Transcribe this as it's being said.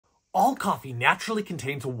All coffee naturally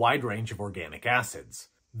contains a wide range of organic acids.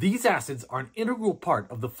 These acids are an integral part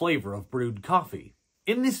of the flavor of brewed coffee.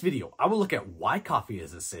 In this video, I will look at why coffee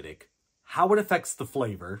is acidic, how it affects the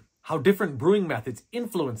flavor, how different brewing methods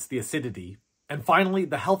influence the acidity, and finally,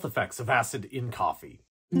 the health effects of acid in coffee.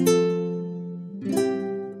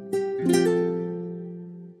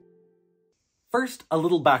 First, a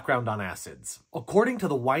little background on acids. According to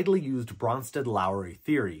the widely used Bronsted-Lowry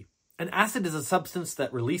theory, an acid is a substance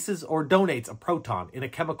that releases or donates a proton in a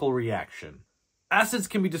chemical reaction. Acids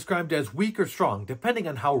can be described as weak or strong depending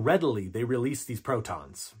on how readily they release these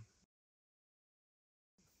protons.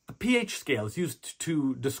 The pH scale is used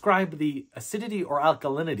to describe the acidity or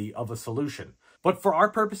alkalinity of a solution, but for our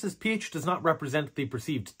purposes, pH does not represent the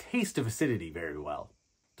perceived taste of acidity very well.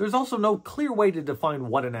 There's also no clear way to define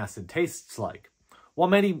what an acid tastes like. While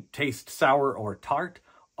many taste sour or tart,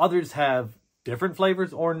 others have different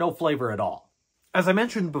flavors or no flavor at all. As I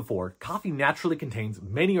mentioned before, coffee naturally contains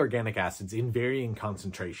many organic acids in varying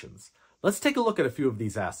concentrations. Let's take a look at a few of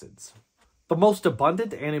these acids. The most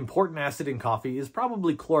abundant and important acid in coffee is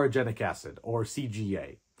probably chlorogenic acid, or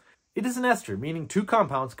CGA. It is an ester, meaning two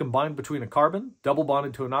compounds combined between a carbon, double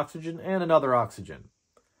bonded to an oxygen, and another oxygen.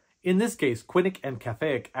 In this case, quinic and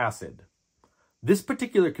caffeic acid. This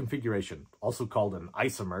particular configuration, also called an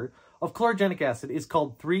isomer, of chlorogenic acid is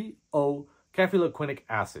called 3,O-caffeoquinic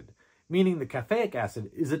acid, meaning the caffeic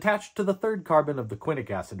acid is attached to the third carbon of the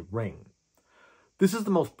quinic acid ring. This is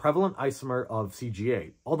the most prevalent isomer of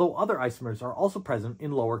CGA, although other isomers are also present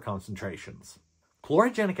in lower concentrations.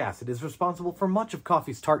 Chlorogenic acid is responsible for much of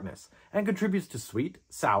coffee's tartness and contributes to sweet,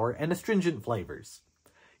 sour, and astringent flavors.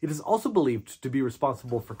 It is also believed to be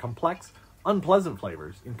responsible for complex, unpleasant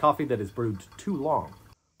flavors in coffee that is brewed too long.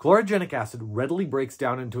 Chlorogenic acid readily breaks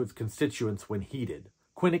down into its constituents when heated,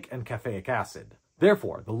 quinic and caffeic acid.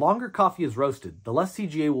 Therefore, the longer coffee is roasted, the less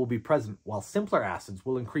CGA will be present, while simpler acids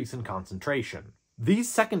will increase in concentration.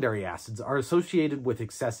 These secondary acids are associated with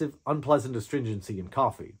excessive, unpleasant astringency in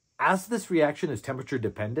coffee. As this reaction is temperature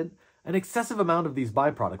dependent, an excessive amount of these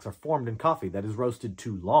byproducts are formed in coffee that is roasted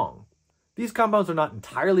too long. These compounds are not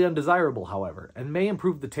entirely undesirable, however, and may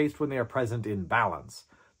improve the taste when they are present in balance.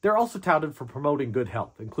 They're also touted for promoting good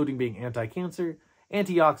health, including being anti-cancer,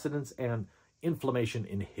 antioxidants, and inflammation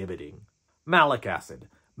inhibiting. Malic acid.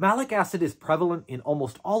 Malic acid is prevalent in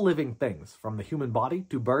almost all living things, from the human body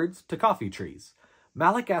to birds to coffee trees.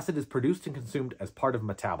 Malic acid is produced and consumed as part of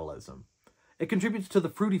metabolism. It contributes to the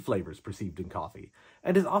fruity flavors perceived in coffee,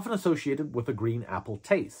 and is often associated with a green apple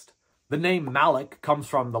taste. The name malic comes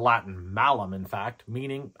from the Latin malum, in fact,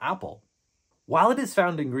 meaning apple. While it is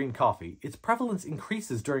found in green coffee, its prevalence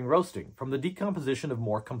increases during roasting from the decomposition of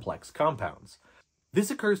more complex compounds.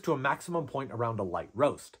 This occurs to a maximum point around a light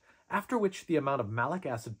roast, after which the amount of malic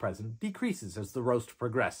acid present decreases as the roast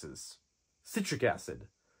progresses. Citric acid.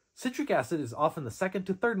 Citric acid is often the second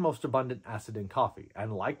to third most abundant acid in coffee,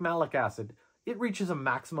 and like malic acid, it reaches a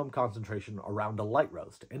maximum concentration around a light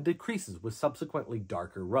roast and decreases with subsequently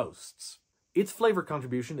darker roasts. Its flavor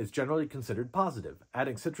contribution is generally considered positive,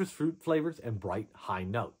 adding citrus fruit flavors and bright, high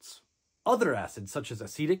notes. Other acids such as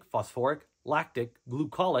acetic, phosphoric, lactic,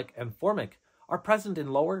 glucolic, and formic are present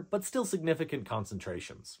in lower but still significant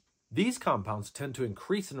concentrations. These compounds tend to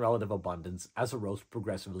increase in relative abundance as a roast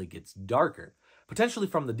progressively gets darker, potentially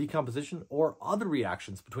from the decomposition or other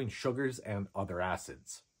reactions between sugars and other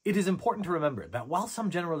acids. It is important to remember that while some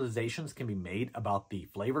generalizations can be made about the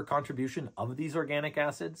flavor contribution of these organic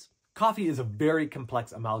acids, coffee is a very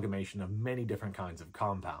complex amalgamation of many different kinds of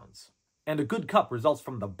compounds. And a good cup results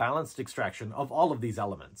from the balanced extraction of all of these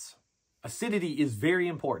elements. Acidity is very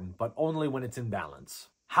important, but only when it's in balance.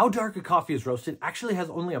 How dark a coffee is roasted actually has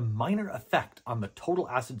only a minor effect on the total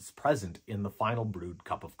acids present in the final brewed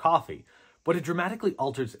cup of coffee, but it dramatically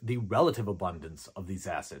alters the relative abundance of these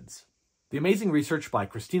acids. The amazing research by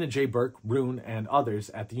Christina J. Burke, Rune, and others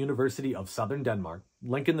at the University of Southern Denmark,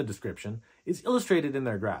 link in the description, is illustrated in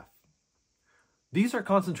their graph. These are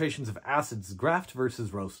concentrations of acids graphed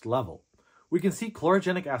versus roast level. We can see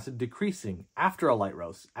chlorogenic acid decreasing after a light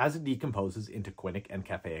roast as it decomposes into quinic and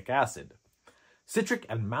caffeic acid. Citric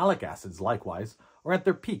and malic acids, likewise, are at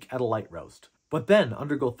their peak at a light roast, but then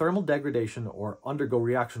undergo thermal degradation or undergo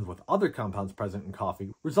reactions with other compounds present in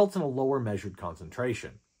coffee, results in a lower measured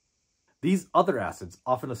concentration. These other acids,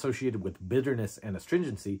 often associated with bitterness and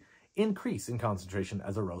astringency, increase in concentration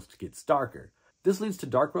as a roast gets darker. This leads to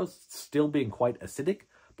dark roasts still being quite acidic,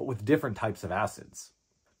 but with different types of acids.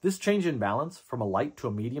 This change in balance, from a light to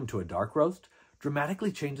a medium to a dark roast,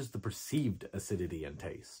 dramatically changes the perceived acidity and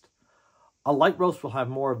taste. A light roast will have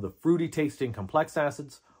more of the fruity tasting complex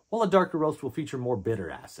acids, while a darker roast will feature more bitter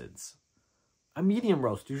acids. A medium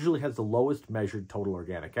roast usually has the lowest measured total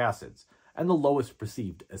organic acids and the lowest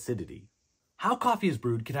perceived acidity. How coffee is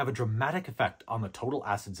brewed can have a dramatic effect on the total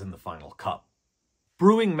acids in the final cup.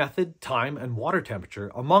 Brewing method, time, and water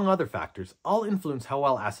temperature, among other factors, all influence how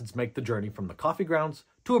well acids make the journey from the coffee grounds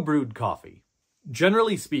to a brewed coffee.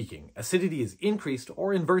 Generally speaking, acidity is increased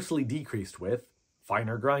or inversely decreased with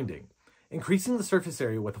finer grinding. Increasing the surface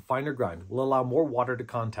area with a finer grind will allow more water to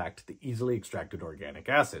contact the easily extracted organic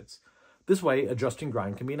acids. This way, adjusting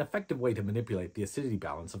grind can be an effective way to manipulate the acidity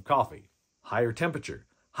balance of coffee. Higher temperature.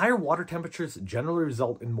 Higher water temperatures generally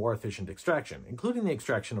result in more efficient extraction, including the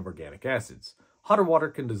extraction of organic acids. Hotter water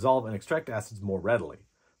can dissolve and extract acids more readily.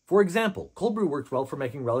 For example, cold brew works well for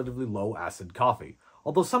making relatively low acid coffee,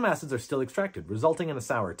 although some acids are still extracted, resulting in a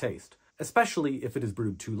sour taste, especially if it is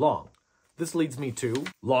brewed too long. This leads me to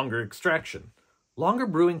longer extraction. Longer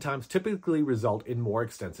brewing times typically result in more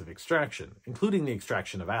extensive extraction, including the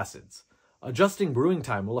extraction of acids. Adjusting brewing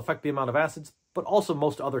time will affect the amount of acids, but also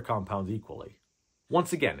most other compounds equally.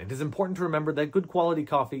 Once again, it is important to remember that good quality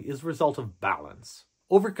coffee is a result of balance.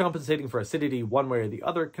 Overcompensating for acidity one way or the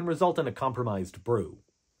other can result in a compromised brew.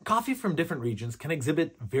 Coffee from different regions can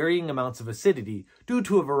exhibit varying amounts of acidity due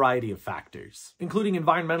to a variety of factors, including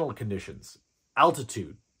environmental conditions,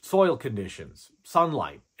 altitude, soil conditions,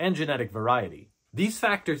 sunlight, and genetic variety. These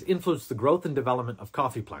factors influence the growth and development of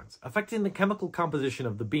coffee plants, affecting the chemical composition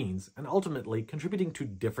of the beans and ultimately contributing to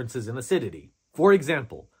differences in acidity. For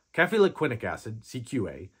example, caffeoylquinic acid,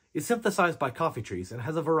 CQA, is synthesized by coffee trees and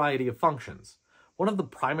has a variety of functions. One of the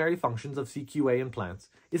primary functions of CQA in plants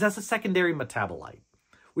is as a secondary metabolite,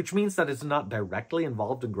 which means that it is not directly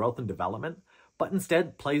involved in growth and development, but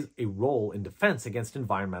instead plays a role in defense against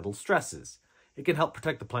environmental stresses. It can help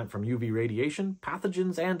protect the plant from UV radiation,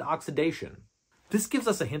 pathogens, and oxidation. This gives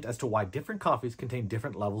us a hint as to why different coffees contain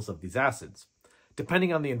different levels of these acids.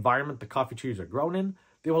 Depending on the environment the coffee trees are grown in,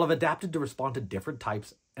 they will have adapted to respond to different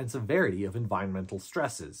types and severity of environmental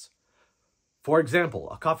stresses. For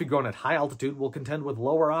example, a coffee grown at high altitude will contend with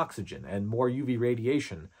lower oxygen and more UV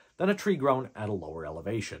radiation than a tree grown at a lower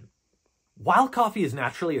elevation. While coffee is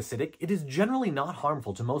naturally acidic, it is generally not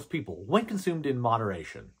harmful to most people when consumed in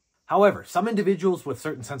moderation. However, some individuals with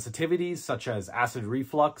certain sensitivities, such as acid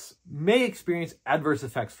reflux, may experience adverse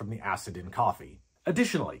effects from the acid in coffee.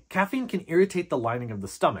 Additionally, caffeine can irritate the lining of the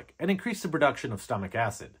stomach and increase the production of stomach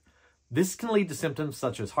acid. This can lead to symptoms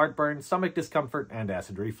such as heartburn, stomach discomfort, and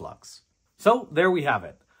acid reflux. So, there we have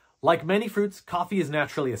it. Like many fruits, coffee is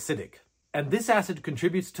naturally acidic, and this acid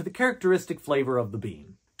contributes to the characteristic flavor of the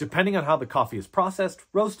bean. Depending on how the coffee is processed,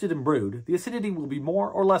 roasted, and brewed, the acidity will be more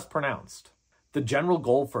or less pronounced. The general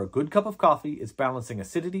goal for a good cup of coffee is balancing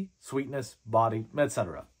acidity, sweetness, body,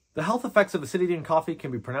 etc. The health effects of acidity in coffee can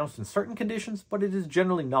be pronounced in certain conditions, but it is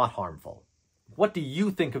generally not harmful. What do you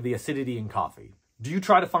think of the acidity in coffee? Do you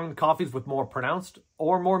try to find coffees with more pronounced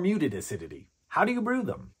or more muted acidity? How do you brew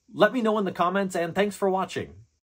them? Let me know in the comments, and thanks for watching.